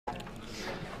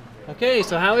Okay,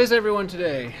 so how is everyone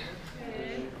today?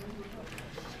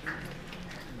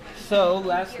 So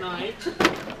last night,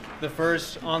 the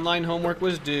first online homework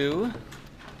was due.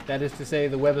 That is to say,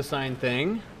 the WebAssign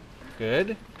thing.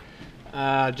 Good.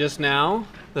 Just now,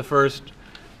 the first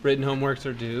written homeworks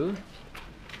are due.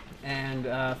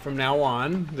 And from now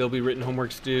on, there'll be written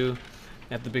homeworks due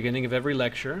at the beginning of every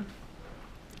lecture.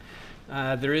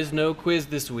 There is no quiz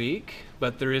this week,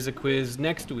 but there is a quiz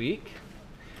next week.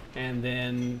 And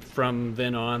then from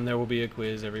then on, there will be a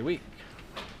quiz every week.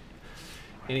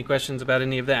 Any questions about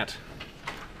any of that?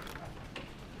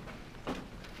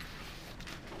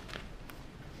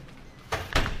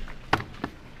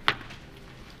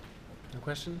 No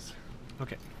questions?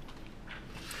 Okay.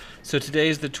 So today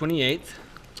is the 28th.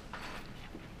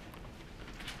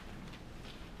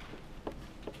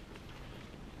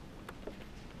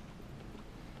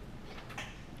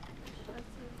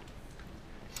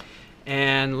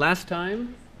 And last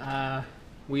time,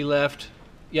 we left,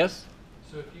 yes?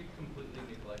 So if you completely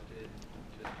neglected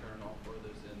to turn all four of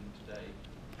those in today,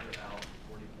 you're out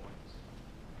 40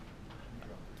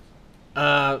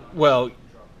 points. Well,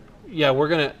 yeah,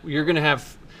 you're gonna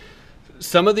have,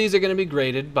 some of these are gonna be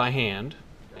graded by hand,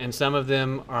 and some of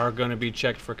them are gonna be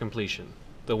checked for completion.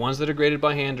 The ones that are graded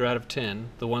by hand are out of 10.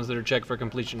 The ones that are checked for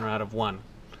completion are out of 1.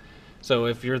 So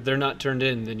if they're not turned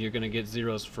in, then you're gonna get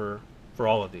zeros for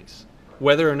all of these.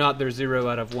 Whether or not they're 0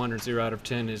 out of 1 or 0 out of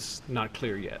 10 is not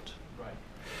clear yet.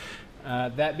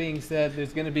 Right. That being said,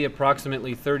 there's going to be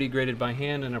approximately 30 graded by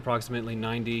hand and approximately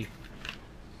 90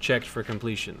 checked for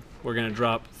completion. We're going to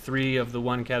drop 3 of the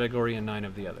one category and 9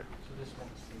 of the other. So this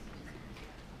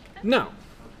one's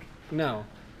No.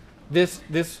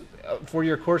 This for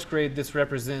your course grade, this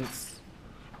represents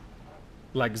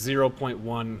like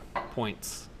 0.1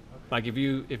 points. Like if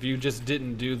you just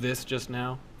didn't do this just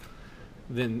now,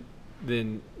 then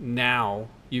now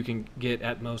you can get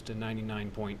at most a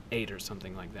 99.8 or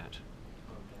something like that.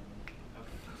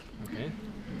 Okay.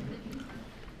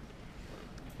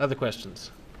 Other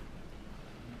questions?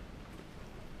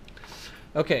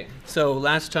 Okay, so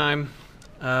last time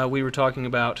we were talking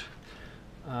about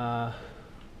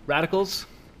radicals,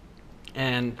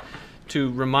 and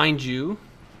to remind you,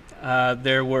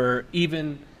 there were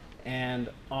even and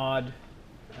odd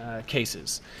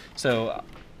cases. So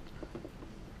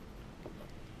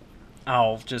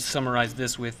I'll just summarize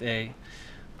this with the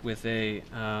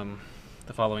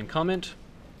following comment,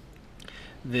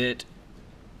 that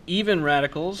even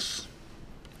radicals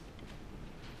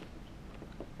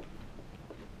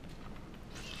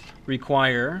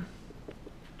require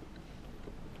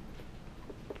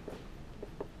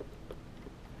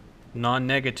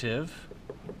non-negative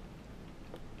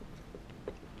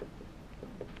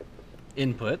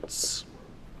inputs.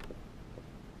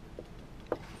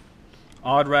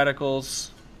 Odd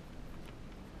radicals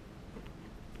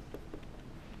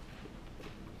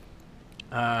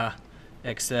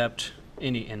accept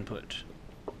any input.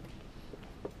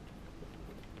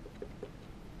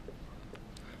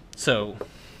 So,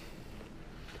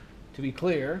 to be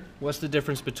clear, what's the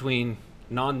difference between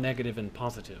non-negative and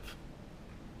positive?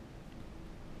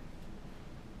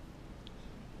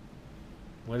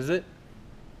 What is it?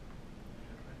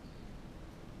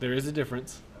 There is a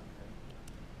difference.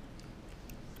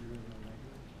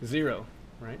 0,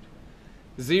 right?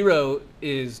 0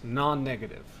 is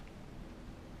non-negative.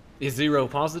 Is 0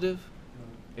 positive?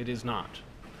 It is not.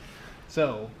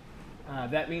 So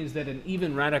that means that an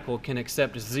even radical can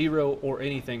accept 0 or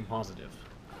anything positive.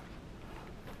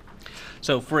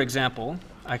 So for example,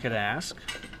 I could ask,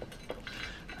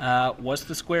 what's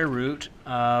the square root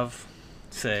of,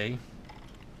 say,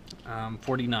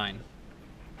 49?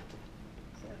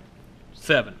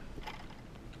 7.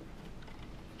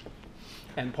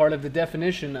 And part of the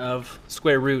definition of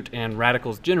square root and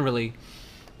radicals generally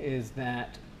is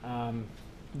that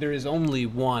there is only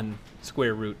one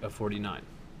square root of 49.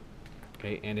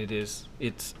 Okay, and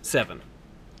it's 7.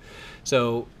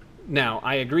 So now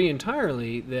I agree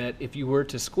entirely that if you were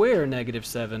to square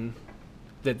 -7,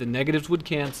 that the negatives would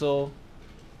cancel,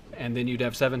 and then you'd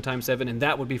have 7 times 7, and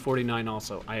that would be 49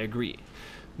 also. I agree.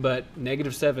 But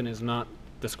 -7 is not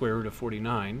the square root of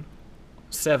 49.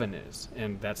 7 is,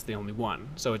 and that's the only one.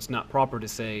 So it's not proper to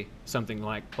say something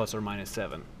like plus or minus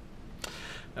 7.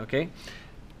 Okay?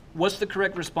 What's the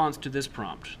correct response to this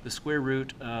prompt? The square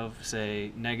root of,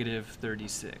 say,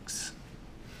 -36.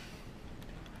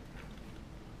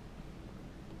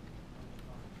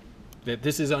 That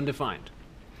this is undefined.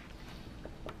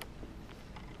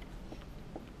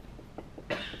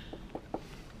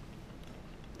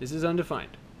 This is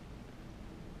undefined.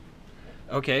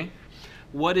 Okay.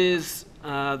 What is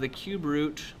the cube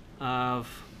root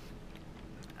of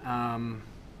how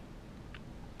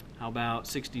about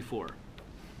 64?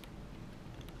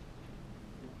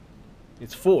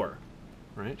 It's 4,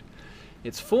 right?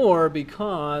 It's 4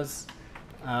 because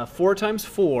 4 times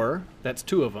 4, that's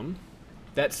 2 of them,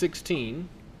 that's 16,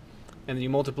 and then you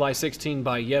multiply 16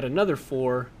 by yet another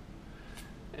 4,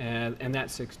 and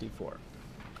that's 64.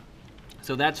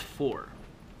 So that's 4.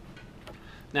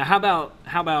 Now how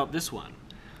about this one?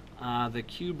 The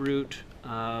cube root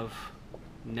of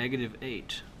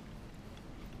 -8.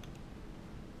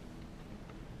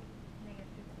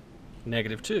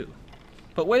 -2.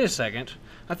 But wait a second.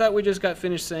 I thought we just got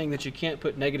finished saying that you can't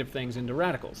put negative things into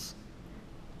radicals.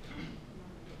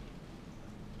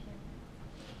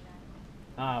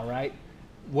 Ah, right.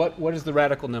 What is the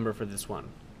radical number for this one?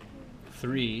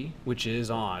 3, which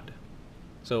is odd.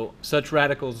 So such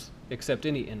radicals accept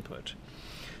any input.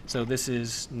 So this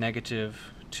is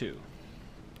 -2.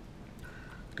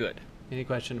 Good. Any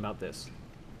question about this?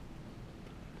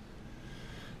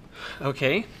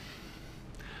 Okay.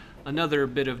 Another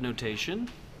bit of notation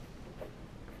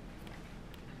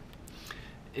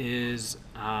is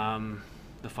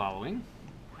the following.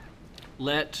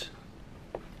 Let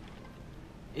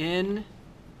n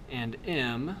and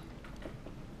m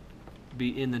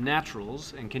be in the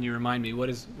naturals. And can you remind me, what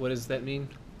does that mean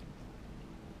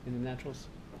in the naturals?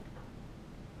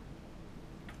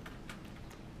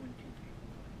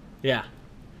 Yeah.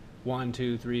 1,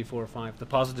 2, 3, 4, 5, the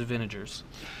positive integers.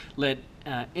 Let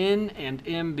n and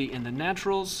m be in the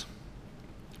naturals.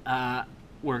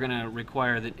 We're going to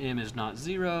require that m is not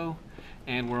 0,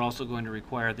 and we're also going to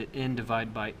require that n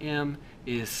divided by m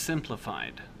is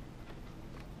simplified.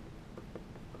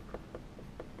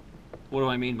 What do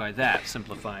I mean by that,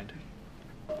 simplified?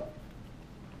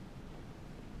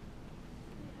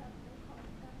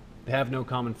 They have no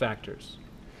common factors.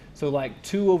 So like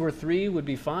 2 over 3 would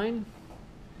be fine,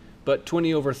 but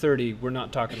 20 over 30, we're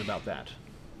not talking about that.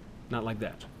 Not like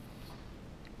that.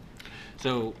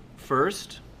 So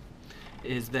first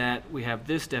is that we have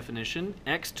this definition,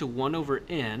 x to 1 over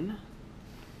n.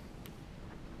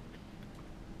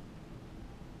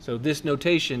 So this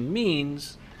notation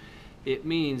means, it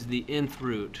means the nth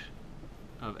root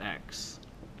of x.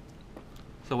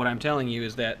 So what I'm telling you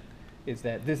is that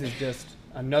this is just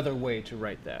another way to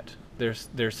write that.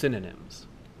 They're synonyms.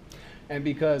 And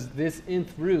because this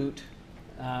nth root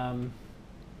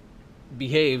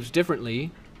behaves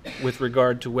differently with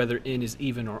regard to whether n is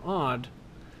even or odd,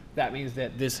 that means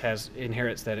that this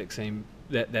inherits that same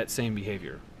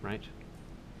behavior, right?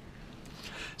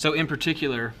 So in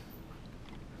particular,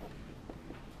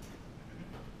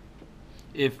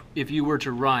 if you were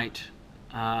to write,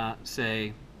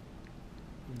 say,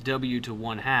 w to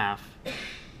 1/2,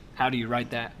 how do you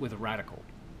write that with a radical?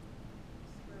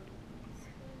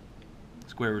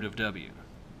 Square root of w.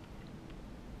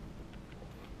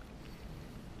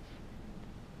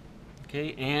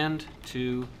 Okay, and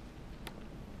to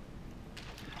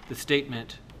the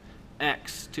statement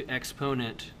x to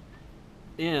exponent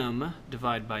m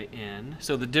divided by n.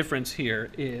 So the difference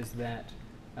here is that,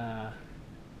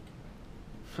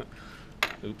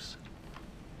 oops.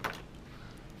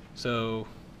 So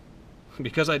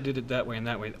because I did it that way and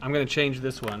that way, I'm going to change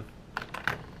this one.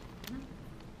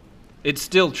 It's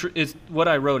still true. What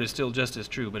I wrote is still just as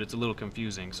true, but it's a little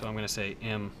confusing. So I'm going to say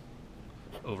m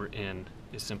over n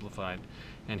is simplified.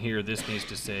 And here this needs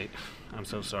to say, I'm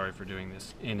so sorry for doing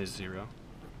this, n is 0,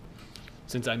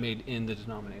 since I made n the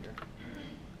denominator.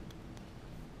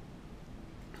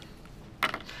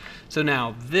 So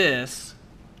now this,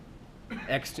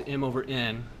 x to m over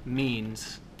n,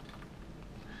 means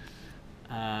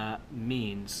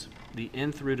the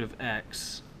nth root of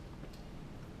x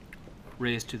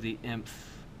raised to the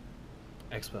mth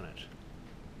exponent.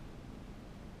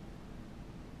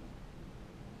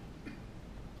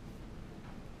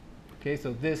 Okay,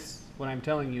 so this, what I'm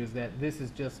telling you is that this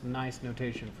is just nice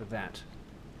notation for that.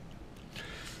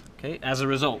 Okay, as a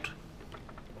result,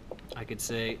 I could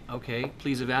say, okay,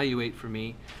 please evaluate for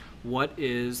me what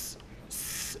is,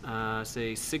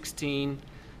 say, 16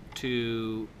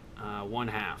 to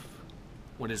 1/2.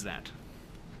 What is that?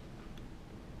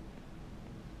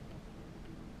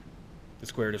 The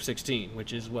square root of 16,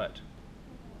 which is what?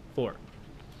 4.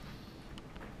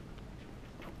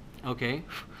 Okay,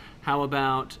 how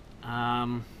about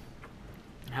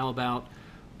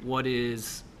what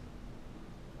is,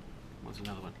 what's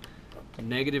another one?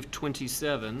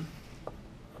 -27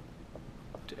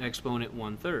 to exponent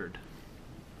 1/3.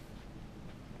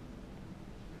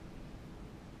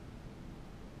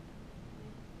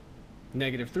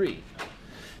 -3.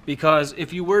 Because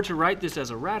if you were to write this as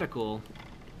a radical,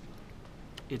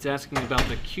 it's asking about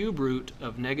the cube root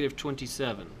of negative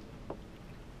 27.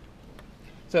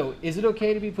 So is it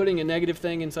okay to be putting a negative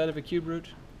thing inside of a cube root?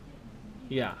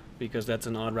 Yeah, because that's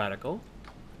an odd radical.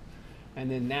 And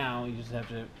then now you just have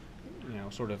to,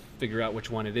 sort of figure out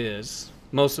which one it is.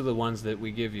 Most of the ones that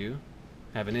we give you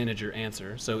have an integer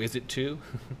answer. So is it 2?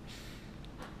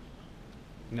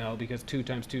 No, because 2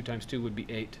 times 2 times 2 would be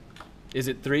 8. Is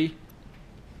it 3?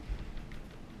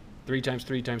 3 times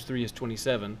 3 times 3 is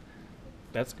 27.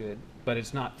 That's good. But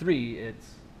it's not 3,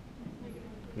 it's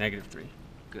negative 3.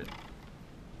 Good.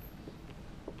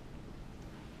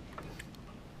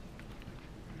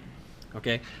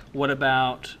 Okay, what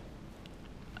about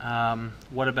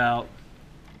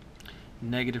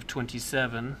negative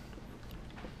 27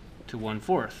 to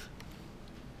 1/4?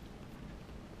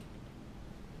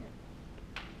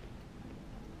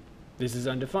 This is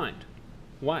undefined.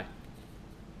 Why?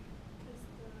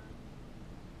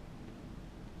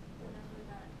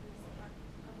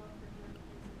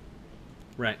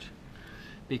 Right,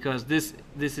 because this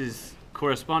is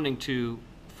corresponding to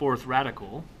 4th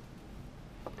radical,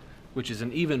 which is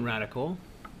an even radical,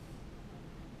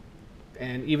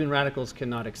 and even radicals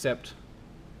cannot accept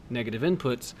negative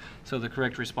inputs, so the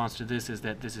correct response to this is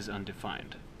that this is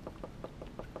undefined.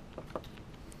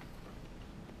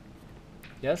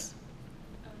 Yes?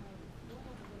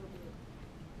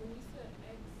 When you said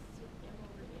x to m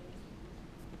over n,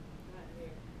 not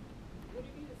there, would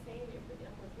it be the same if the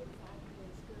m was inside the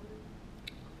square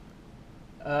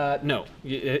root? No,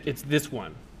 it's this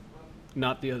one,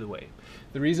 not the other way.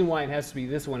 The reason why it has to be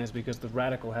this one is because the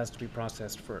radical has to be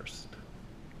processed first.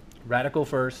 Radical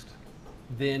first,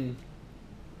 then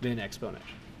exponent.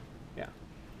 Yeah.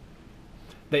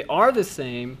 They are the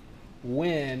same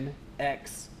when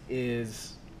x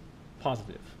is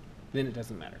positive. Then it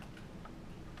doesn't matter.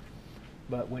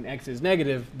 But when x is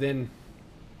negative, then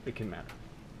it can matter.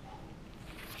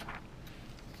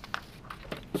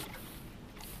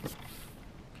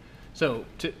 So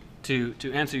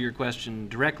to answer your question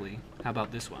directly, how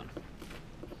about this one?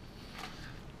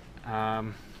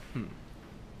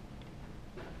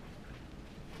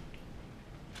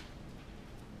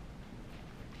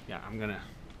 Yeah, I'm gonna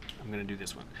do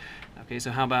this one. Okay, so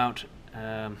how about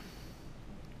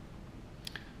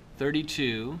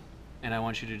 32, and I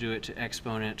want you to do it to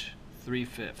exponent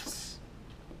 3/5.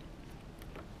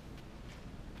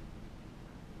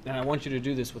 And I want you to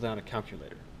do this without a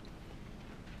calculator.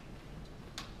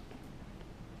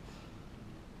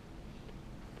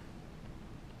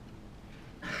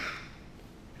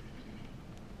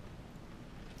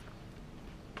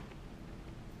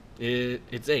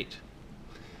 It's 8.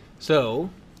 So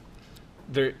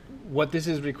what this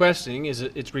is requesting is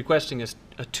it's requesting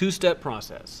a two-step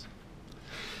process.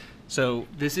 So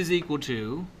this is equal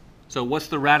to, so what's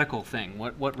the radical thing?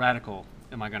 What radical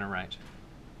am I going to write?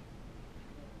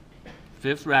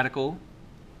 5th radical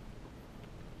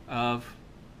of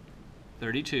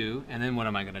 32, and then what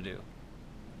am I going to do?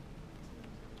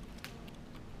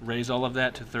 Raise all of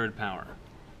that to 3rd power.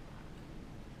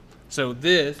 So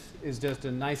this is just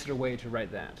a nicer way to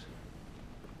write that.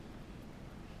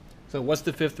 So what's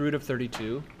the 5th root of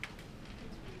 32?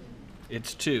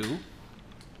 It's 2.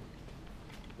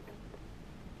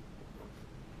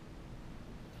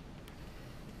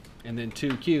 And then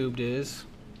 2 cubed is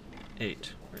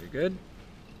 8. Very good.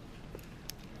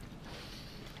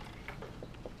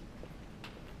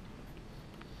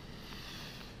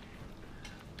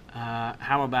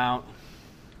 How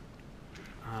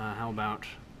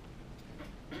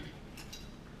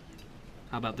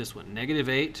about this one? Negative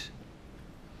 8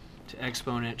 to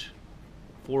exponent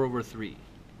 4/3.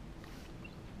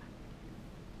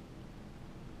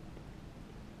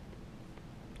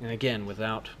 And again,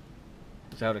 without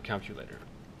a calculator.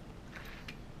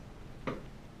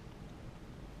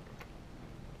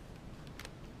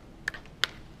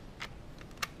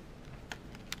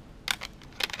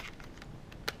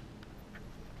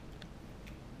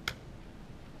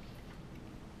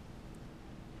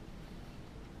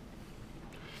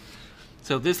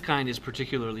 So this kind is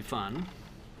particularly fun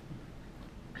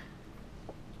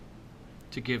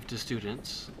to give to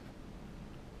students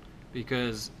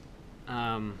because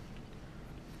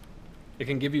it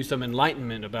can give you some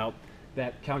enlightenment about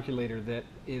that calculator that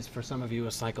is for some of you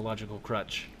a psychological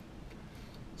crutch.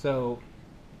 So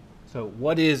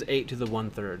what is 8 to the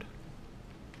 1/3?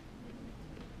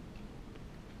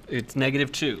 It's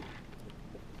negative 2.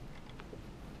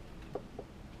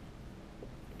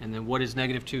 And then what is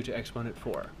negative 2 to exponent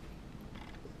 4?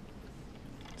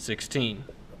 16.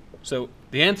 So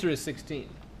the answer is 16.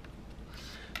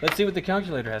 Let's see what the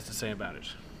calculator has to say about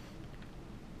it.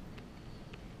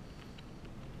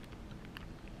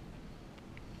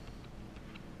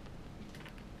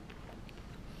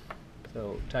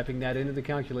 So typing that into the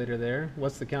calculator there,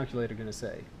 what's the calculator going to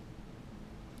say?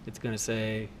 It's going to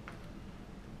say,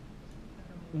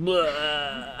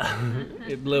 blah.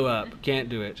 It blew up. Can't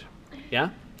do it. Yeah?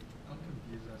 I'm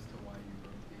confused as to why you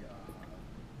wrote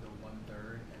the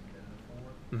 1/3 and then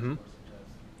the 4. Mhm. As opposed to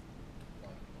just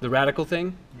like The radical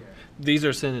thing? yeah. These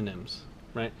are synonyms,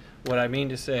 right? What I mean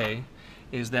to say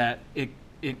is that it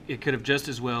could have just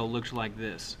as well looked like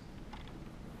this.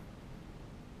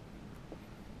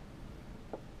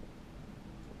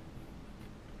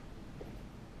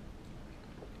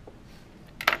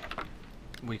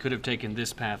 We could have taken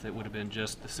this path, it would have been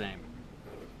just the same.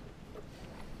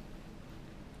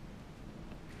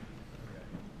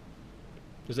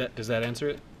 Okay. Does that answer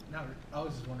it? Now I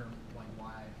was just wondering like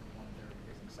why 1/3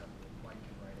 is acceptable. Why you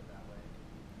can write it that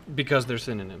way. Because they're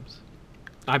synonyms.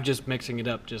 I'm just mixing it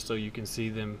up just so you can see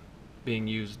them being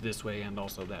used this way and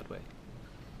also that way.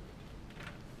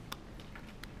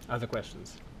 Other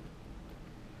questions?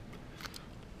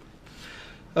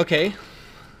 Okay,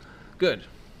 good.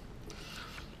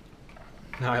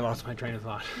 Now I lost my train of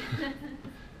thought.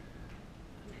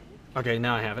 Okay,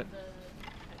 now I have it.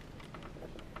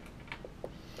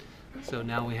 So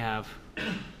now we have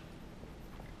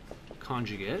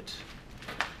conjugate.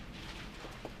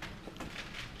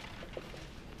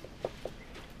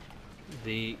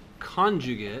 The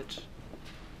conjugate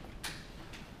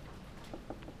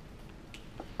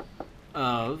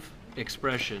of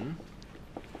expression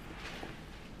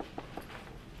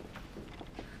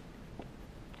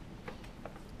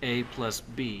A plus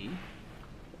B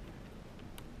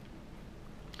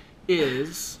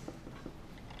is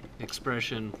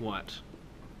expression what?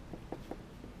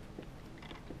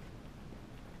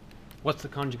 What's the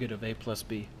conjugate of A plus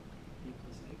B? B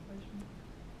plus A question?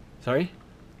 Sorry?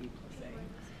 B plus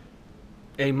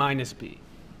A minus B.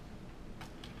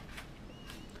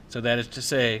 So that is to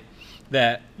say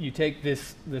that you take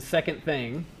this, the second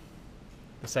thing,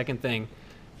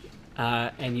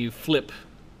 and you flip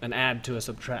an add to a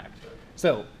subtract.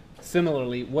 So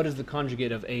similarly, what is the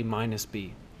conjugate of A minus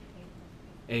B?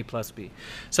 A plus B.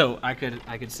 So I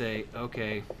could say,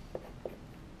 okay,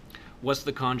 what's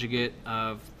the conjugate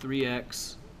of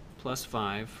 3x plus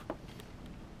 5?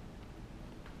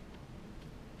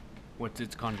 What's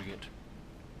its conjugate?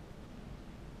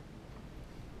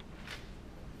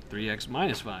 3x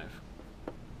minus 5.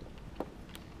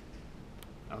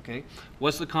 Okay.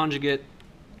 What's the conjugate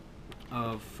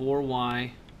of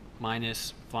 4y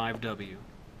minus 5w?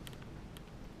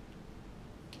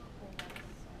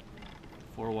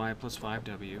 4y plus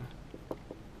 5w.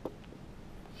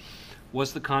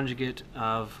 What's the conjugate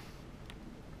of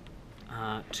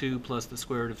 2 plus the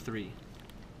square root of 3?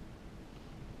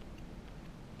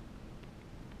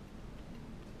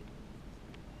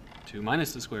 Two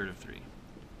minus the square root of 3.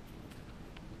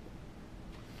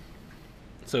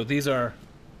 So these are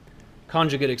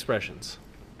conjugate expressions.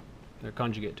 They're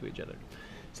conjugate to each other.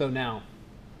 So now,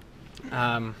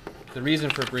 the reason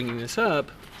for bringing this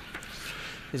up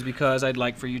is because I'd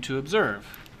like for you to observe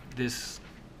this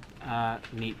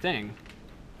neat thing.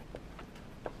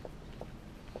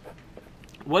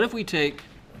 What if we take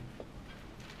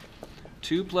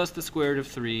 2 plus the square root of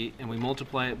 3 and we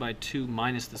multiply it by 2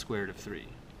 minus the square root of 3?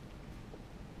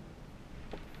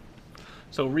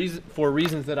 So for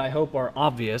reasons that I hope are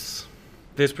obvious,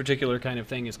 this particular kind of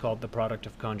thing is called the product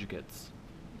of conjugates,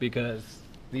 because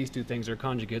these two things are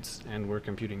conjugates and we're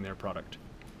computing their product.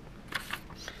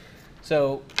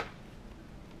 So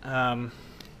I'm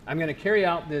going to carry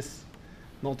out this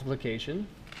multiplication.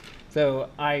 So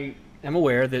I am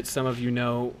aware that some of you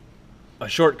know a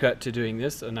shortcut to doing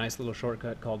this, a nice little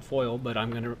shortcut called FOIL, but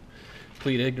I'm going to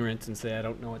plead ignorance and say I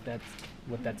don't know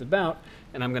what that's about,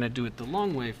 and I'm going to do it the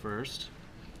long way first.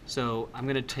 So I'm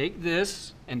going to take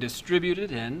this and distribute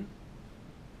it in.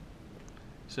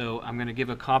 So I'm going to give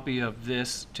a copy of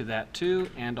this to that 2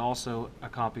 and also a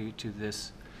copy to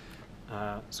this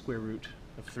square root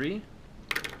of 3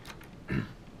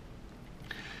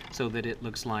 so that it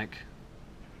looks like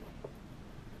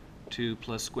 2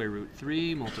 plus square root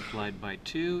 3 multiplied by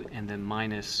 2 and then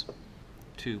minus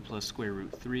 2 plus square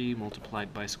root 3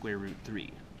 multiplied by square root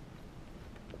 3.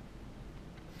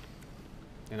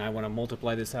 And I want to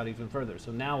multiply this out even further. So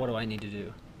now what do I need to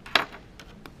do?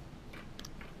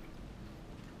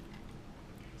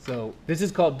 So this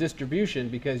is called distribution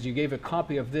because you gave a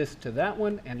copy of this to that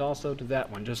one and also to that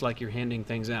one, just like you're handing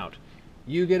things out.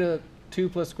 You get a 2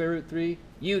 plus square root 3,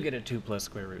 you get a 2 plus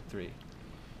square root 3.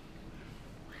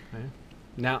 Okay.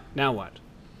 Now what?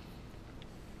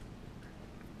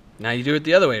 Now you do it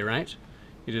the other way, right?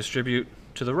 You distribute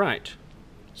to the right.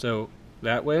 So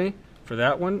that way for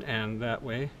that one and that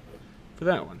way for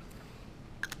that one.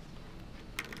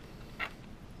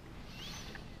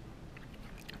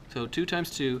 So 2 times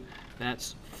 2,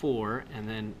 that's 4, and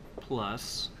then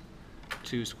plus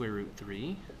 2 square root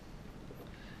 3.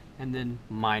 And then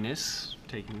minus,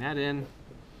 taking that in,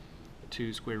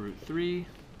 2 square root 3,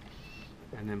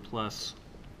 and then plus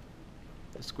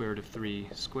the square root of 3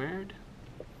 squared.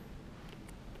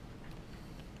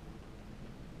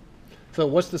 So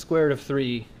what's the square root of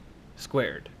 3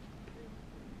 squared?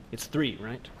 It's 3,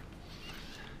 right?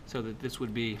 So that this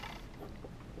would be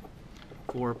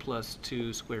 4 plus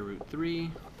 2 square root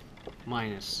 3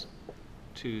 minus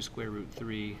 2 square root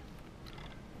 3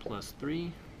 plus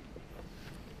 3.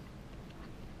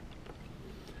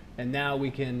 And now we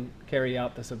can carry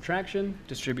out the subtraction,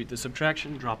 distribute the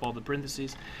subtraction, drop all the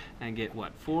parentheses, and get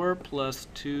what? 4 plus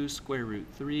 2 square root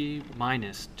 3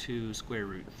 minus 2 square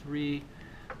root 3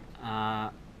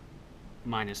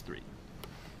 minus 3.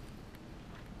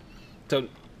 So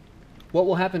what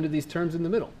will happen to these terms in the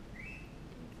middle?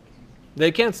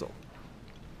 They cancel.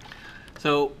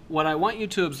 So what I want you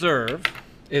to observe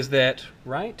is that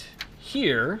right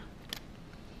here,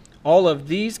 all of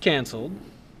these canceled.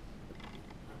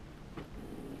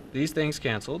 These things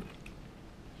canceled.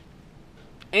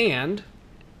 And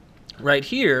right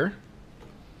here,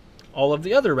 all of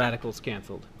the other radicals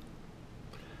canceled.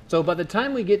 So by the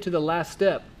time we get to the last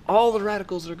step, all the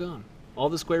radicals are gone. All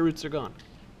the square roots are gone.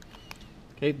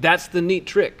 Okay, that's the neat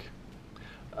trick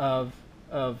of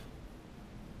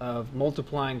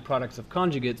multiplying products of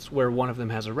conjugates where one of them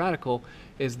has a radical,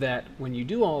 is that when you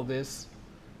do all this,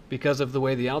 because of the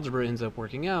way the algebra ends up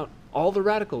working out, all the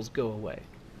radicals go away.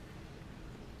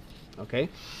 Okay,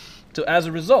 so as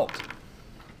a result,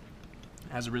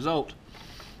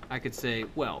 I could say,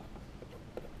 well,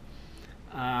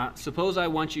 suppose I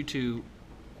want you to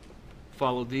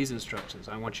follow these instructions.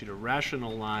 I want you to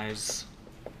rationalize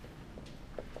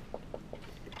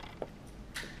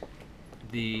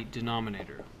the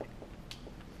denominator.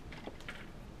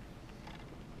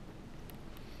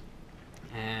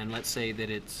 And let's say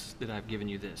that I've given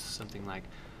you this, something like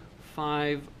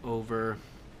 5 over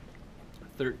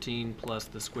 13 plus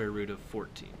the square root of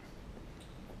 14.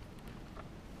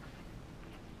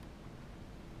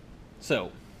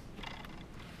 So,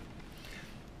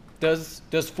 does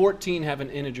 14 have an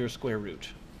integer square root?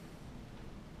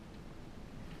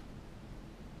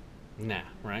 Nah,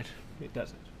 right? It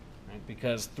doesn't. Right?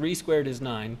 Because 3 squared is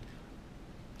 9,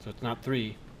 so it's not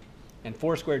 3, and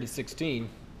 4 squared is 16,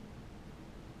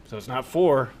 so it's not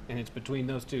 4, and it's between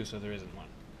those two, so there isn't one.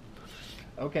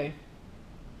 Okay.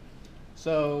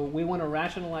 So we want to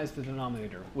rationalize the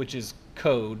denominator, which is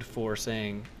code for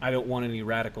saying I don't want any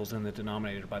radicals in the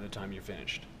denominator by the time you're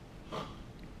finished.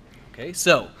 Okay,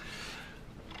 so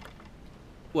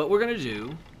what we're going to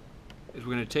do is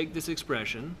we're going to take this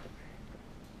expression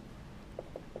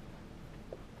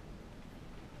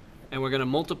and we're going to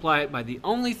multiply it by the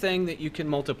only thing that you can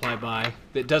multiply by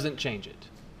that doesn't change it.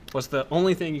 What's the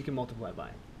only thing you can multiply by?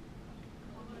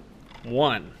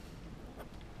 1.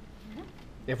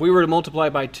 If we were to multiply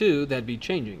by 2, that'd be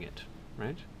changing it,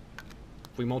 right?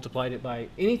 If we multiplied it by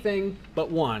anything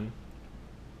but 1,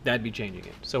 that'd be changing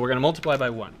it. So we're going to multiply by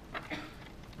 1.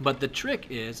 But the trick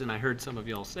is, and I heard some of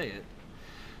y'all say it,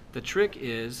 the trick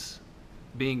is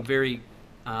being very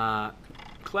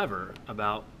clever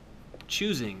about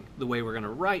choosing the way we're going to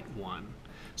write 1.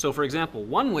 So for example,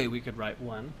 one way we could write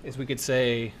 1 is we could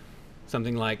say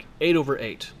something like 8 over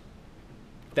 8.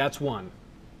 That's 1.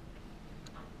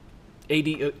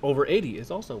 80 over 80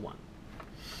 is also 1.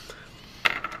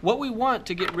 What we want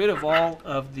to get rid of all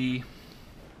of the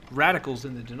radicals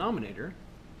in the denominator,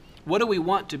 what do we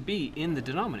want to be in the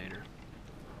denominator?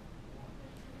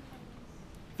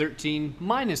 13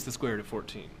 minus the square root of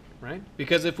 14, right?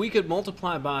 Because if we could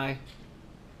multiply by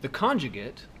the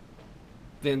conjugate,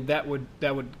 then that would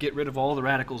get rid of all the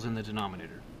radicals in the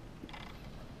denominator.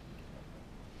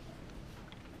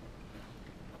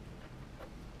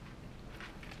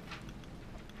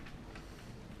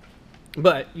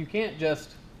 But you can't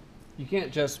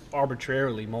just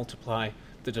arbitrarily multiply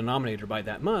the denominator by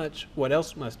that much. What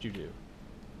else must you do?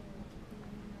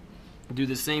 Do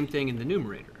the same thing in the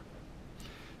numerator.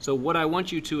 So what I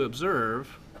want you to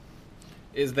observe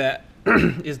is that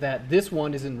this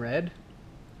one is in red,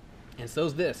 and so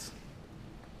is this.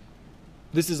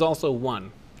 This is also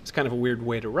 1. It's kind of a weird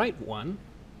way to write 1,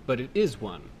 but it is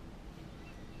 1.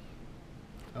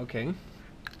 Okay.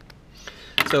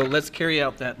 So let's carry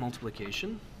out that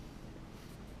multiplication.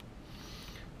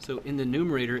 So in the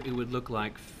numerator, it would look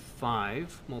like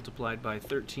 5 multiplied by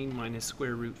 13 minus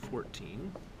square root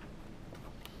 14.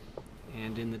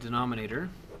 And in the denominator,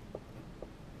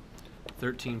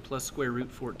 13 plus square root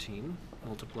 14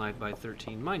 multiplied by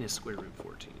 13 minus square root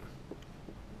 14.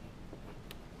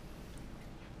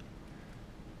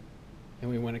 and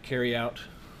we want to carry out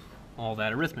all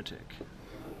that arithmetic.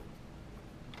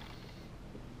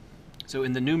 So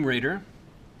in the numerator,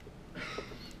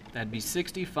 that'd be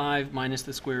 65 minus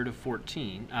the square root of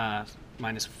 14,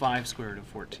 minus 5 square root of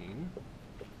 14.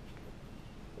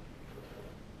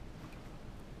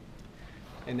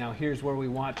 And now here's where we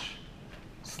watch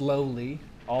slowly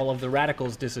all of the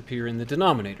radicals disappear in the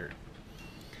denominator.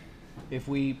 If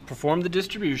we perform the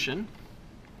distribution,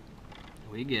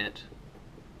 we get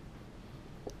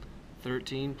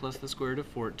 13 plus the square root of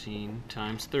 14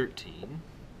 times 13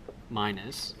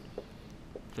 minus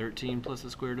 13 plus the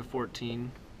square root of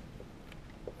 14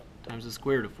 times the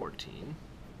square root of 14.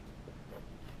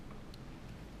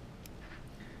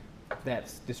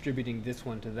 That's distributing this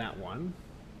one to that one.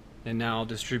 And now I'll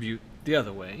distribute the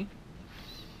other way.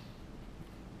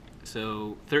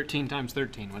 So 13 times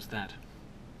 13, what's that?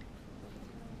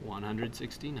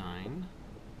 169.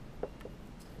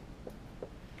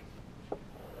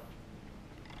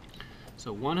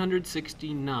 So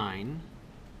 169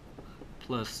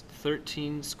 plus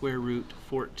 13 square root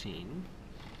 14,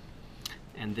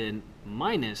 and then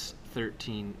minus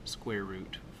 13 square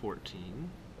root 14,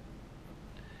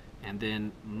 and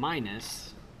then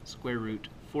minus square root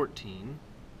 14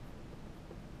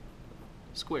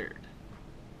 squared.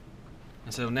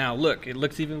 And so now look, it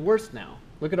looks even worse now.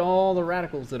 Look at all the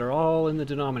radicals that are all in the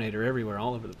denominator everywhere,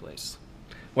 all over the place.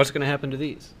 What's going to happen to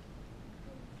these?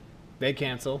 They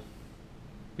cancel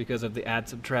because of the add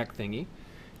subtract thingy.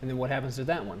 And then what happens to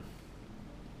that one?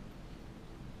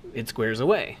 It squares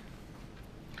away.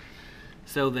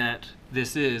 So that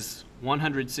this is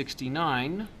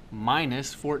 169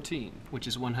 minus 14, which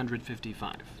is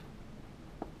 155.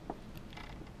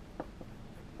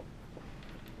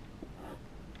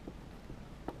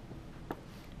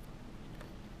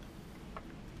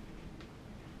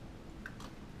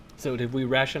 So did we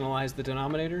rationalize the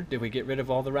denominator? Did we get rid of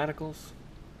all the radicals?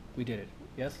 We did it.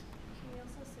 Yes? Can we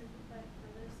also simplify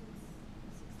further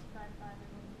since 65, 5, and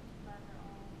 155 are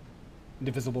all...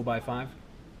 Divisible by 5?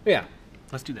 Yeah,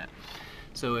 let's do that.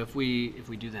 So if we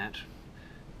do that,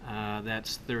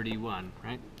 that's 31,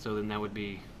 right? So then that would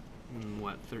be,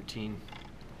 what, 13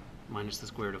 minus the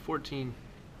square root of 14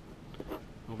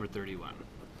 over 31.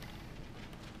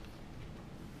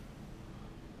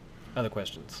 Other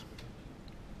questions?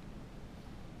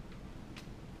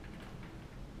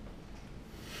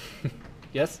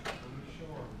 Yes?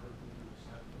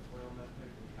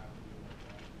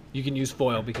 You can use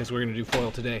FOIL because we're going to do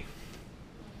FOIL today.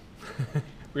 We're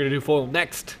going to do FOIL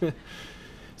next.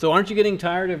 So aren't you getting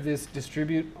tired of this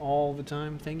distribute all the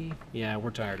time thingy? Yeah,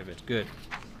 we're tired of it. Good.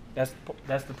 That's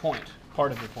the point,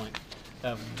 part of the point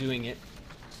of doing it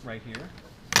right here.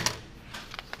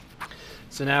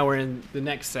 So now we're in the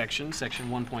next section, section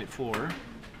 1.4.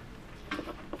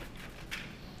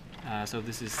 So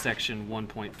this is section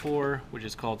 1.4, which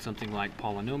is called something like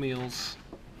polynomials.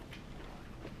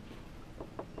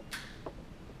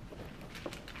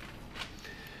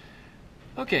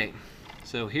 Okay,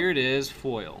 so here it is,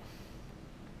 FOIL.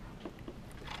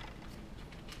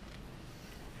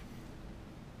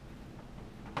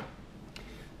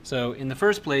 So in the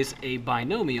first place, a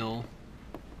binomial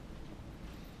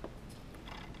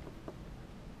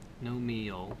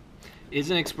is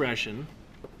an expression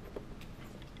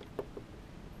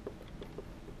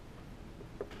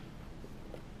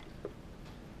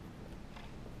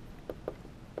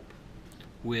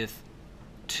with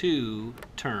two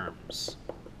terms.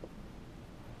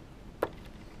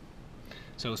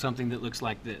 So something that looks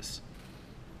like this: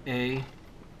 A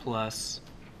plus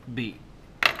B.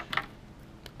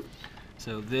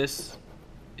 So this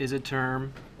is a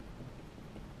term,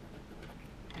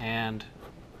 and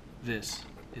this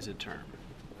is a term.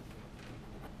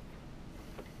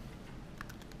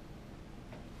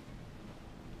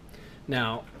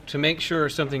 Now, to make sure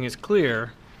something is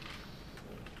clear,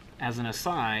 as an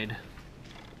aside,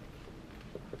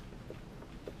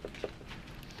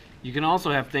 you can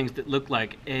also have things that look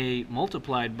like A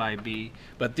multiplied by B,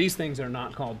 but these things are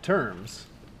not called terms.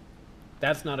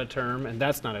 That's not a term, and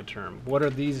that's not a term. What are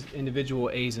these individual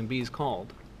A's and B's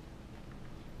called?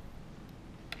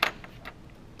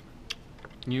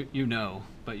 You know,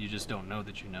 but you just don't know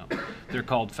that you know. They're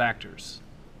called factors.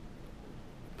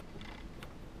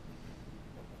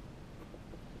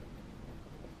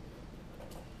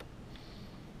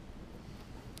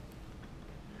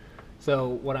 So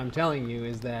what I'm telling you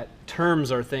is that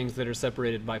terms are things that are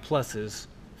separated by pluses.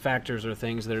 Factors are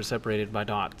things that are separated by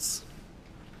dots.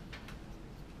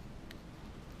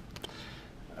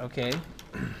 Okay.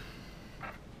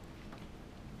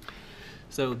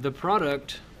 So the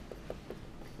product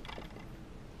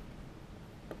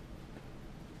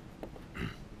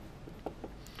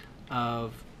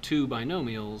of two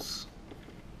binomials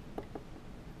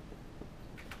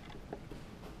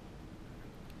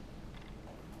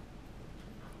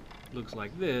looks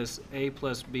like this: a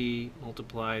plus b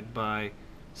multiplied by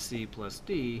c plus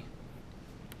d.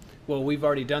 Well, we've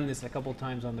already done this a couple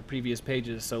times on the previous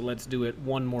pages, so let's do it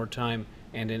one more time,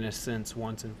 and in a sense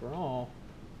once and for all.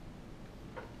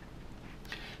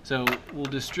 So we'll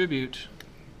distribute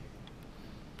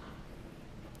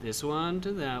this one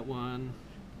to that one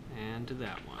and to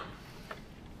that one,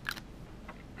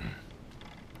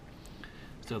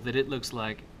 so that it looks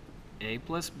like a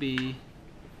plus b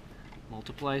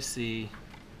multiply c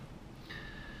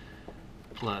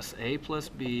plus a plus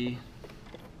b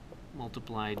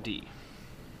multiply d.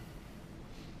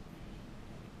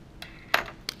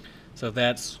 So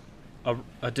that's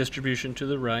a distribution to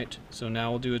the right. So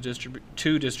now we'll do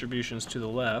two distributions to the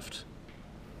left.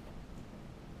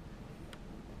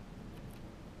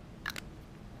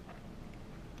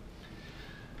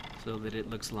 So that it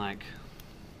looks like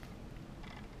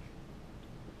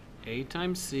a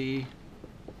times c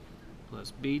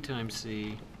plus b times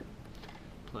c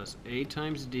plus a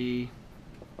times d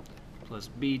plus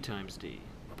b times d.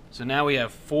 So now we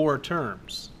have 4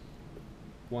 terms.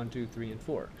 1, 2, 3, and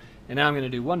 4. And now I'm going to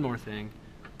do one more thing.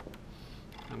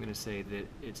 I'm going to say that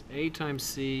it's a times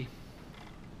c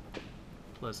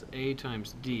plus a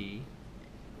times d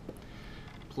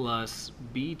plus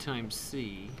b times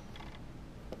c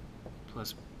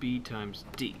plus b times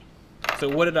d. So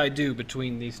what did I do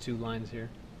between these two lines here?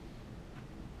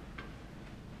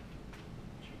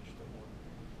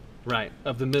 Right,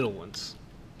 of the middle ones.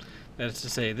 That is to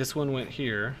say, this one went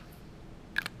here,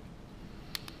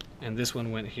 and this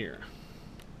one went here.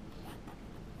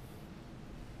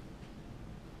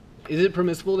 Is it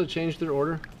permissible to change their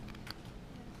order?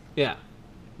 Yeah,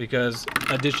 because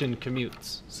addition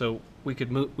commutes, so we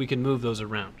can move those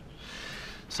around.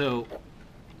 So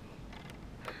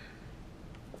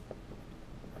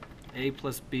a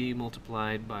plus b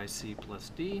multiplied by c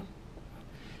plus d.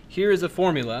 Here is a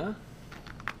formula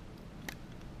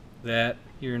that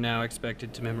you're now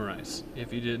expected to memorize,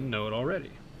 if you didn't know it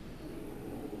already.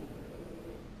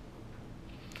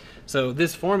 So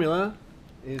this formula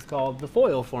is called the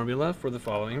FOIL formula for the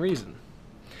following reason.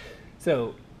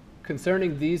 So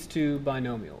concerning these two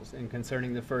binomials and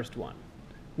concerning the first one,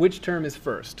 which term is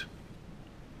first?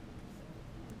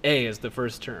 A is the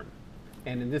first term.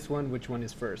 And in this one, which one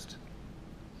is first?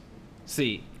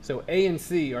 C. So A and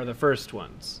C are the first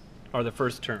ones, are the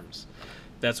first terms.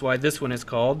 That's why this one is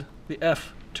called the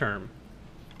F term.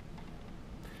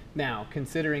 Now,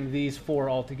 considering these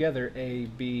 4 altogether, A,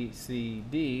 B, C,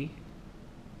 D,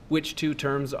 which 2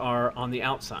 terms are on the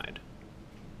outside?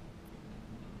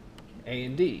 A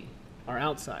and D are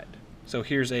outside. So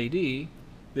here's AD.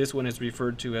 This one is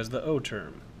referred to as the O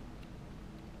term.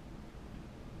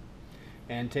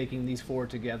 And taking these 4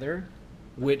 together,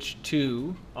 which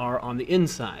 2 are on the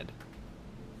inside?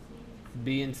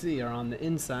 B and C are on the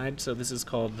inside, so this is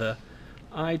called the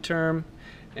I term.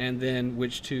 And then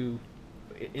which 2,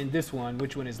 in this one,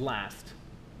 which one is last?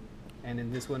 And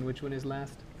in this one, which one is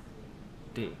last?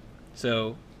 D.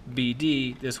 So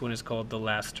BD, this one is called the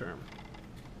last term.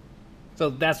 So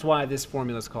that's why this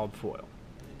formula is called FOIL.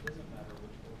 And it doesn't matter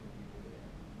which order you do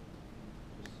it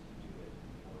in. Just do it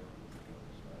in order of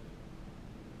the strategy.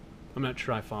 I'm not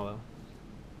sure I follow.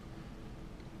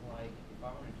 Like, if I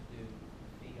wanted to do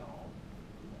Fiol,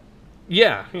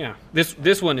 Yeah.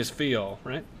 This one is FIOL,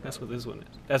 right? That's what this one is.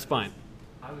 That's fine.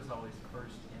 I was always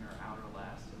first in or out or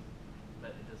last,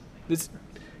 but it doesn't make This, any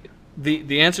difference.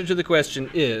 the answer to the question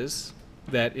is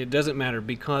that it doesn't matter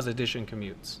because addition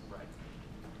commutes. Right.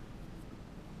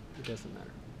 It doesn't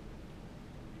matter.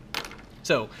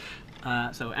 So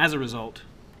as a result,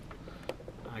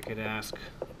 I could ask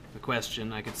the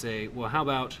question. I could say, well, how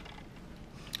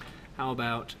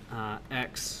about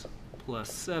x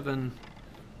plus 7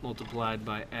 multiplied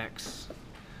by x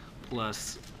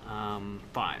plus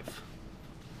 5.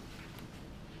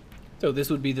 So this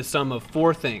would be the sum of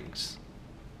 4 things,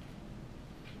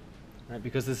 right?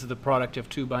 Because this is the product of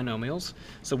 2 binomials.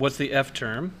 So what's the F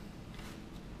term?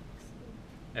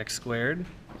 X squared.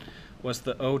 What's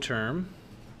the O term?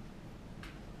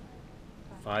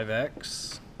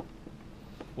 5x.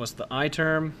 What's the I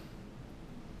term?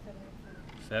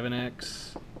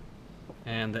 7x.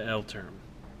 And the L term?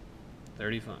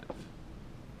 35.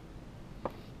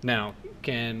 Now,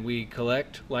 can we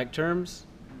collect like terms?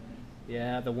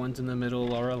 Yeah, the ones in the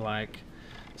middle are alike,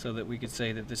 so that we could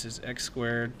say that this is x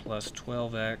squared plus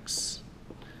 12x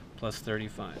plus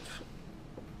 35.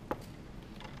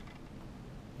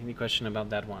 Any question about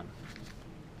that one?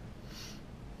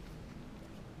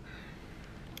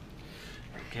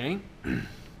 Okay.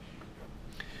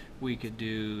 We could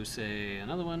do, say,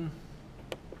 another one.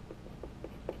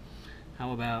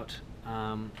 How about,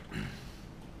 what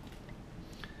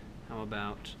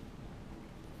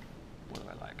do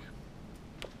I like?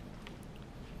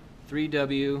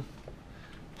 3w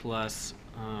plus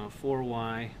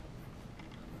 4y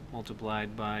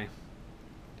multiplied by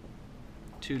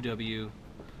 2w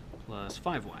plus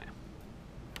 5y.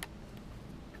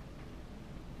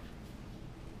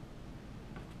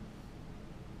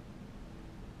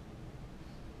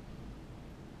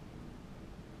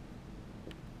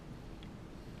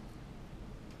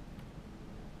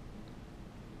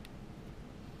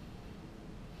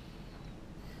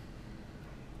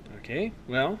 Okay,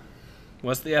 well,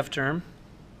 what's the F term?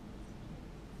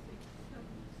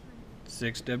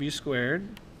 6w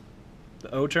squared.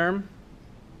 The O term?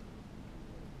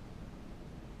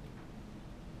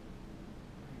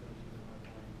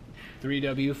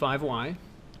 3w 5y,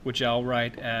 which I'll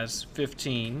write as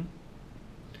 15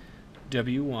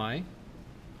 wy.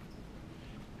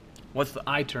 What's the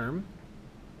I term?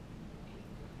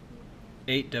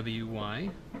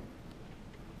 8wy.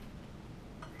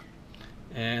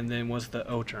 And then what's the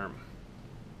O term?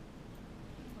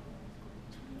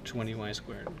 20y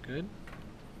squared. Good.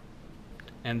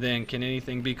 And then can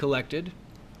anything be collected?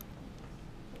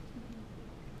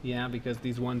 Yeah, because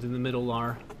these ones in the middle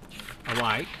are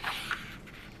alike.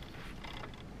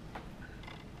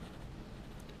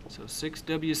 So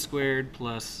 6w squared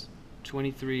plus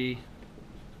 23wy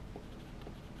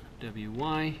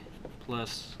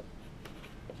plus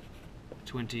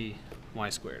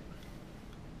 20y squared.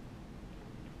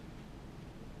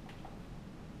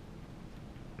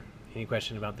 Any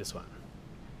question about this one?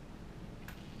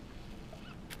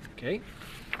 Okay.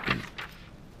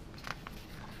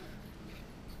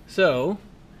 So,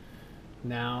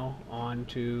 now on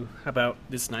to how about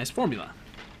this nice formula.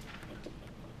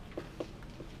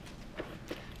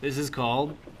 This is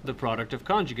called the product of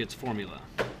conjugates formula.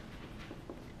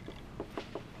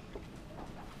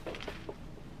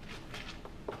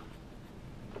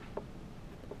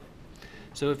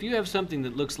 So if you have something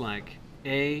that looks like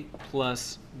a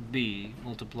plus b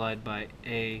multiplied by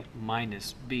a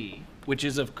minus b, which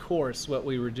is of course what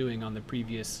we were doing on the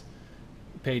previous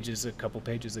pages a couple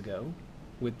pages ago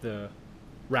with the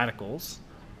radicals,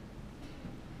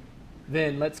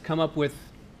 then let's come up with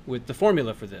the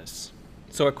formula for this.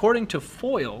 So according to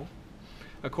FOIL,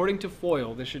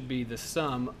 this should be the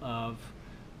sum of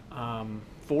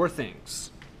 4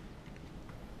 things.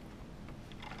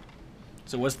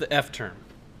 So what's the F term?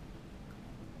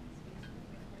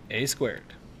 A squared.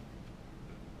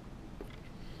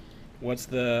 What's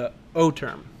the O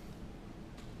term?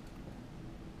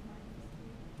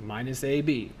 Minus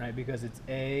AB, right? Because it's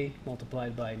A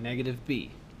multiplied by negative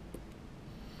B.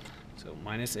 So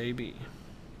minus AB.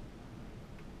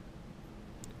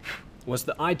 What's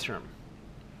the I term?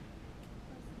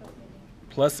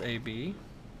 Plus AB.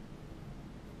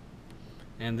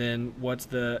 And then what's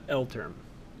the L term?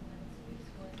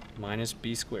 Minus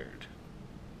B squared.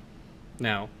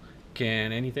 Now,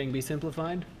 can anything be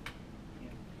simplified?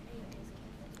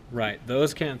 Right,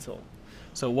 those cancel.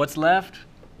 So what's left?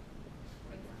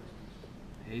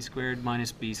 A squared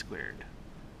minus B squared.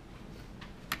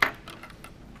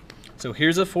 So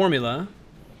here's a formula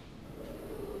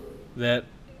that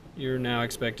you're now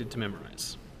expected to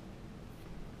memorize.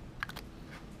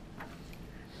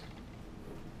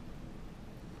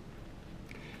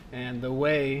 And the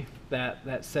way that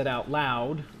that's said out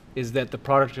loud is that the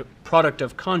product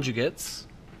of conjugates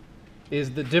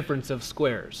is the difference of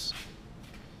squares.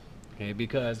 Okay,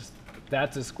 because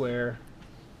that's a square,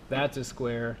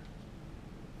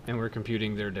 and we're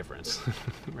computing their difference,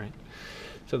 right?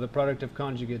 So the product of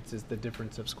conjugates is the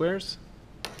difference of squares.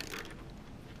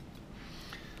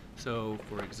 So,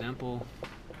 for example,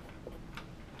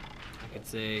 I could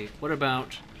say, what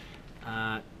about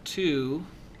 2w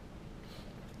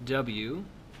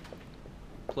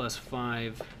plus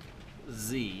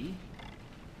 5z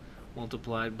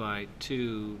multiplied by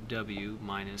 2w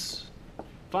minus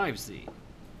 5z?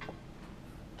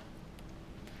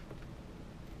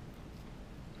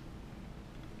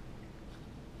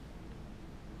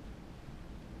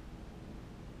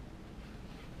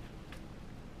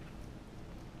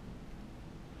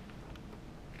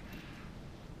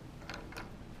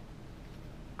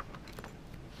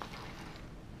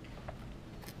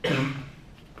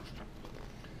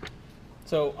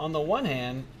 So on the one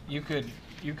hand, you could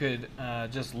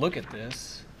just look at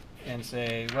this and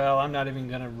say, well, I'm not even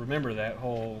going to remember that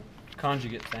whole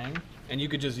conjugate thing, and you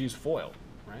could just use FOIL,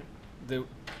 right?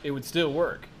 It would still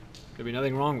work. There'd be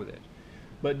nothing wrong with it.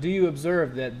 But do you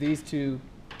observe that these two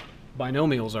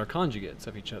binomials are conjugates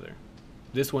of each other.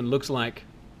 This one looks like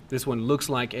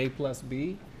a plus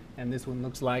b, and this one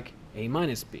looks like a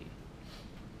minus b.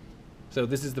 So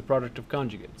this is the product of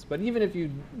conjugates. But even if you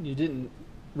didn't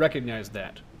recognize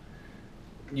that,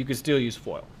 you could still use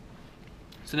FOIL.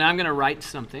 So now I'm going to write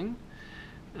something,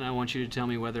 and I want you to tell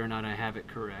me whether or not I have it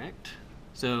correct.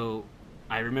 So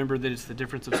I remember that it's the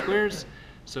difference of squares.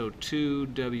 So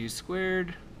 2w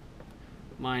squared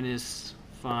minus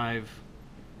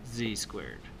 5z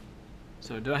squared.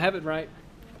 So do I have it right?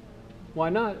 Why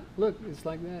not? Look, it's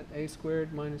like that. A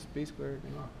squared minus b squared.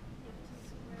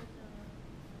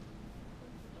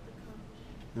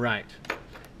 Right.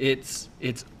 It's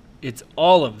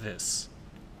all of this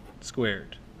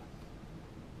squared.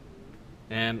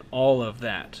 And all of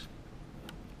that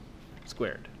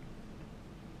squared.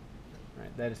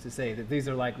 Right. That is to say that these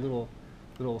are like little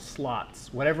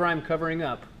slots. Whatever I'm covering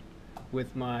up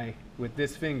with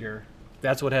this finger,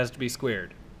 that's what has to be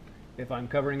squared. If I'm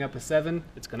covering up a 7,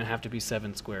 it's going to have to be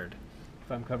 7 squared.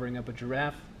 If I'm covering up a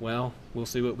giraffe, well, we'll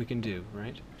see what we can do,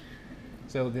 right?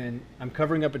 So then I'm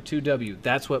covering up a 2w.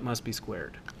 That's what must be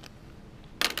squared.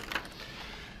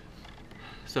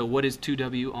 So what is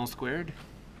 2w all squared?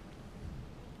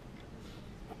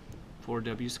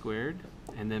 4w squared,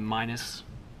 and then minus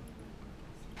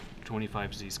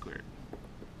 25z squared.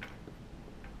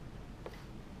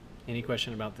 Any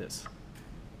question about this?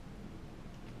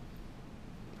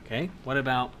 Okay, what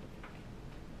about,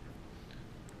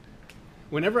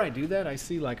 whenever I do that, I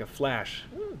see like a flash.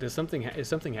 Is something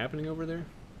happening over there?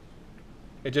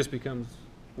 It just becomes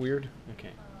weird?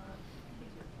 Okay.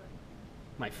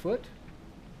 My foot?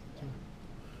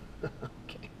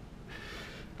 Okay.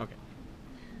 Okay.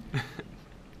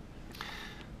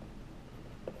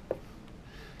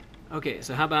 Okay,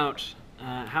 so how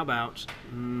about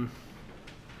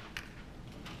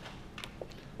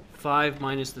 5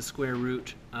 minus the square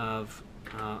root of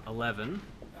 11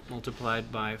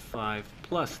 multiplied by 5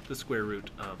 plus the square root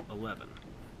of 11.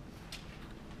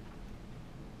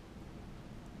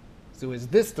 So is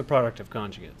this the product of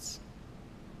conjugates?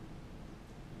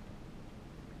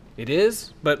 It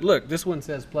is, but look, this one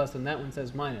says plus and that one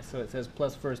says minus, so it says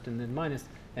plus first and then minus,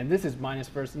 and this is minus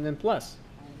first and then plus.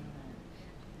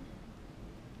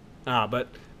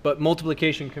 But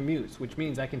multiplication commutes, which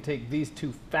means I can take these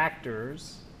two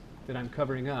factors that I'm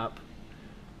covering up,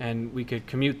 and we could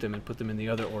commute them and put them in the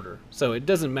other order. So it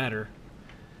doesn't matter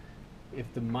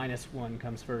if the minus one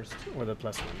comes first or the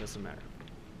plus one, doesn't matter.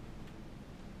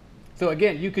 So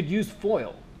again, you could use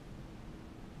FOIL,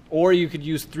 or you could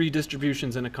use 3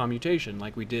 distributions and a commutation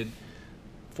like we did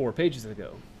 4 pages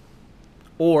ago.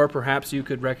 Or perhaps you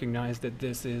could recognize that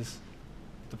this is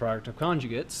the product of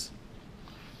conjugates,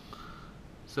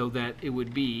 so that it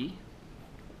would be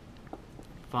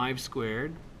 5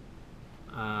 squared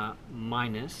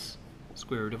minus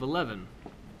square root of 11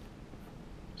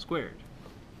 squared.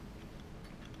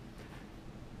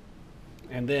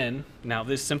 And then, now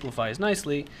this simplifies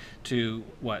nicely to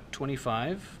what?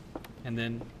 25, and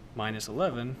then minus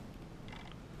 11,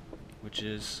 which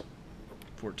is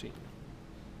 14.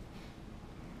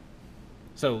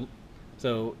 So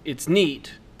it's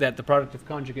neat that the product of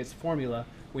conjugates formula,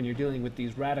 when you're dealing with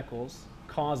these radicals,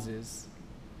 causes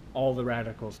all the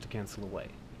radicals to cancel away.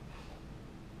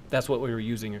 That's what we were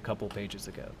using a couple pages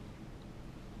ago.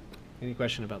 Any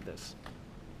question about this?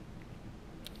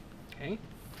 Okay.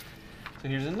 So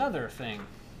here's another thing.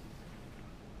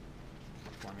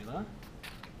 Formula.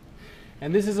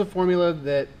 And this is a formula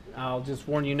that I'll just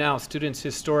warn you now, students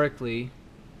historically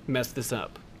mess this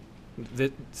up.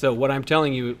 So what I'm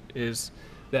telling you is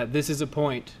that this is a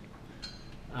point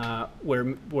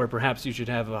where perhaps you should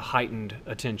have a heightened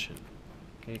attention,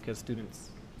 okay? Because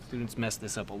students mess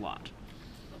this up a lot.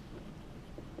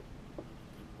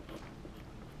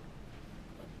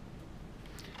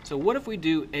 So what if we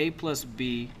do a plus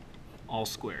b all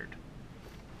squared?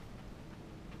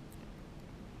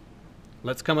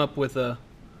 Let's come up with a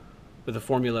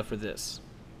formula for this.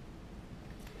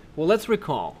 Well, let's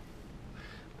recall.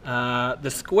 The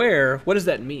square, what does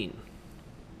that mean?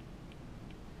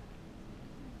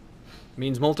 It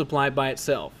means multiply by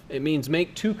itself. It means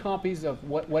make 2 copies of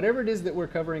whatever it is that we're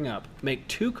covering up. Make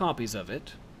 2 copies of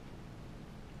it,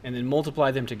 and then multiply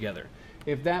them together.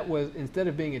 If that was, instead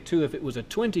of being a 2, if it was a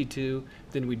 22,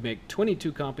 then we'd make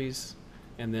 22 copies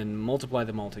and then multiply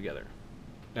them all together.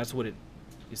 That's what it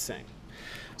is saying.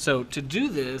 So to do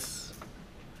this,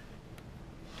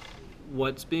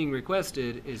 what's being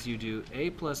requested is you do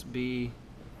a plus b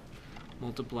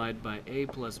multiplied by a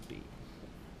plus b.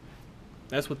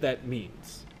 That's what that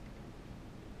means.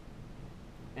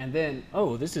 And then,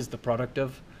 oh, this is the product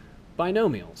of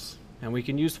binomials. And we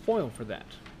can use FOIL for that.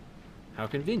 How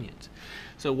convenient.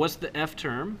 So what's the F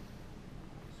term?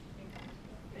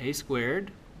 A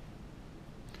squared.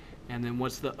 And then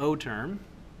what's the O term?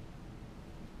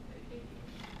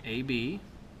 AB.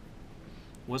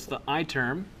 What's the I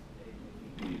term?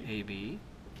 AB.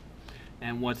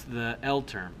 And what's the L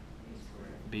term?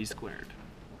 B squared.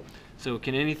 So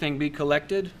can anything be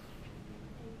collected?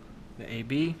 The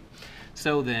AB.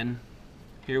 So then,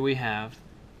 here we have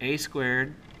A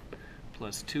squared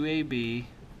plus 2AB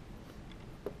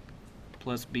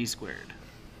plus B squared.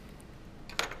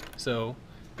 So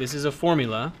this is a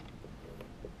formula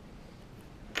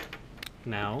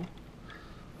now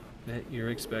that you're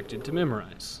expected to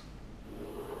memorize.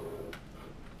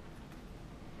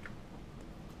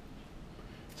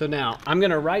 So now I'm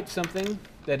going to write something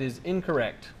that is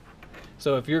incorrect.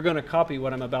 So if you're going to copy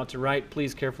what I'm about to write,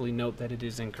 please carefully note that it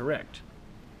is incorrect.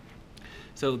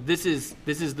 So this is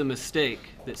the mistake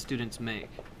that students make.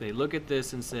 They look at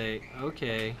this and say,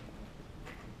 okay,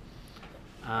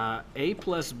 A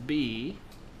plus B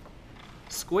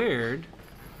squared,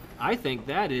 I think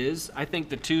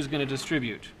the 2 is going to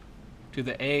distribute to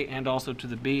the A and also to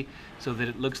the B so that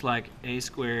it looks like A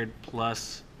squared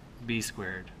plus B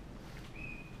squared.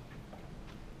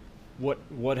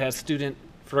 What has student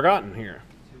forgotten here?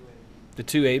 The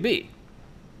 2AB.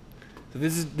 So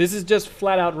this is just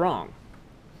flat out wrong.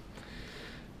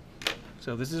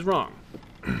 So this is wrong.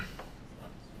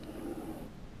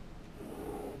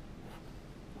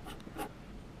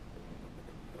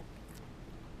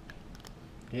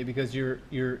 Okay, because you're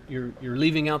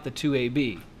leaving out the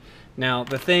 2AB. Now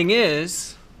the thing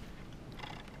is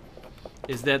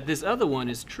that this other one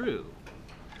is true.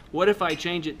 What if I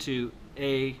change it to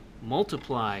A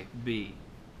multiply B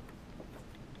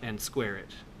and square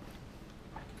it?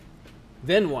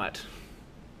 Then what?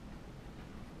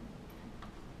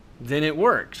 Then it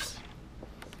works.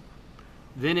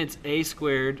 Then it's A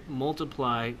squared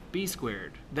multiply B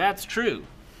squared. That's true.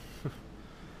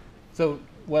 So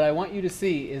what I want you to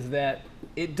see is that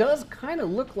it does kind of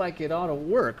look like it ought to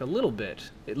work a little bit,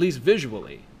 at least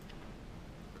visually.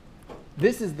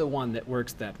 This is the one that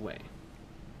works that way.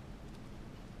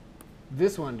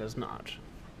 This one does not.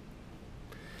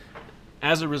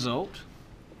 As a result,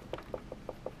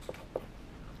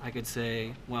 I could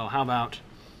say, well, how about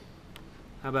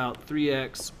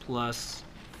 3x plus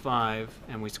 5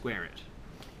 and we square it?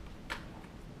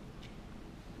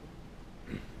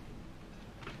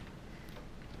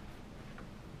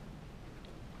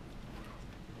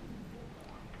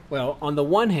 Well, on the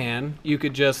one hand, you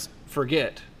could just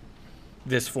forget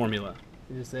this formula.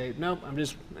 You just say, nope, I'm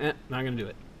just not going to do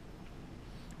it.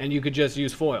 And you could just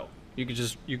use FOIL. You could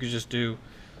just do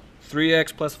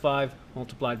 3x plus 5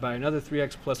 multiplied by another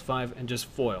 3x plus 5 and just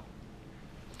FOIL.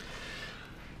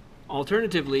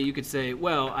 Alternatively, you could say,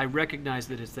 well, I recognize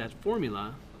that it's that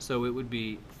formula, so it would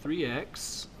be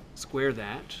 3x, square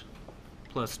that,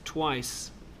 plus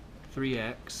twice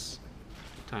 3x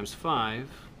times 5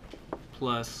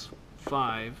 plus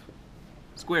 5,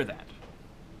 square that.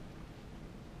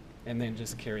 And then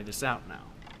just carry this out now.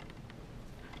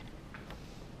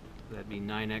 That'd be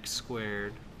 9x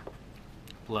squared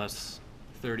plus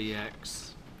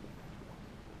 30x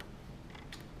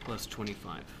plus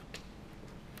 25.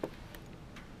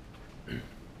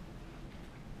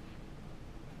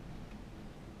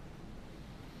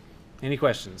 Any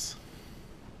questions?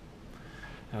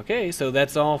 Okay, so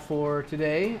that's all for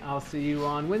today. I'll see you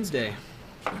on Wednesday.